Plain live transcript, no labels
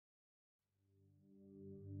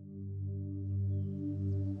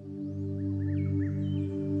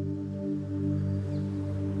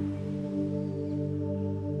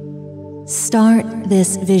Start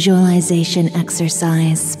this visualization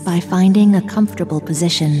exercise by finding a comfortable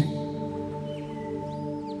position.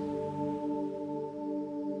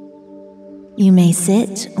 You may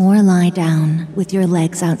sit or lie down with your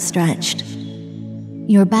legs outstretched.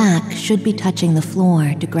 Your back should be touching the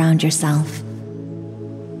floor to ground yourself.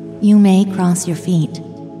 You may cross your feet.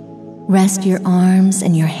 Rest your arms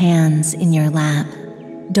and your hands in your lap.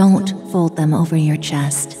 Don't fold them over your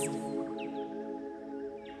chest.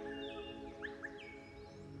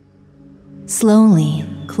 Slowly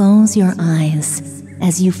close your eyes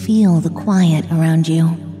as you feel the quiet around you.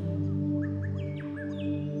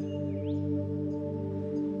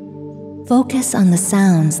 Focus on the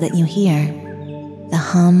sounds that you hear: the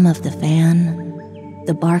hum of the fan,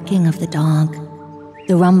 the barking of the dog,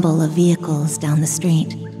 the rumble of vehicles down the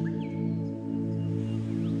street.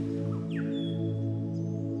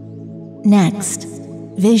 Next,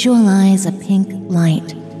 visualize a pink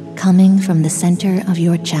light coming from the center of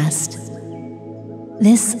your chest.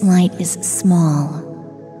 This light is small,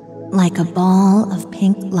 like a ball of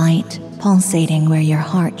pink light pulsating where your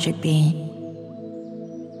heart should be.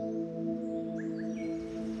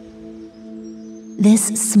 This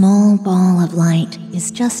small ball of light is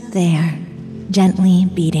just there, gently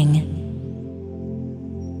beating.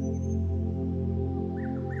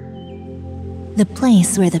 The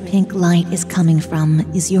place where the pink light is coming from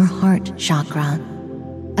is your heart chakra.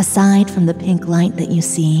 Aside from the pink light that you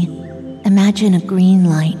see, imagine a green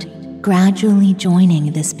light gradually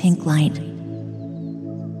joining this pink light.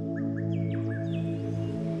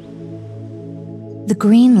 The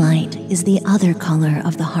green light is the other color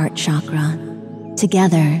of the heart chakra.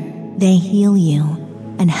 Together, they heal you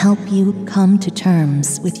and help you come to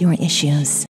terms with your issues.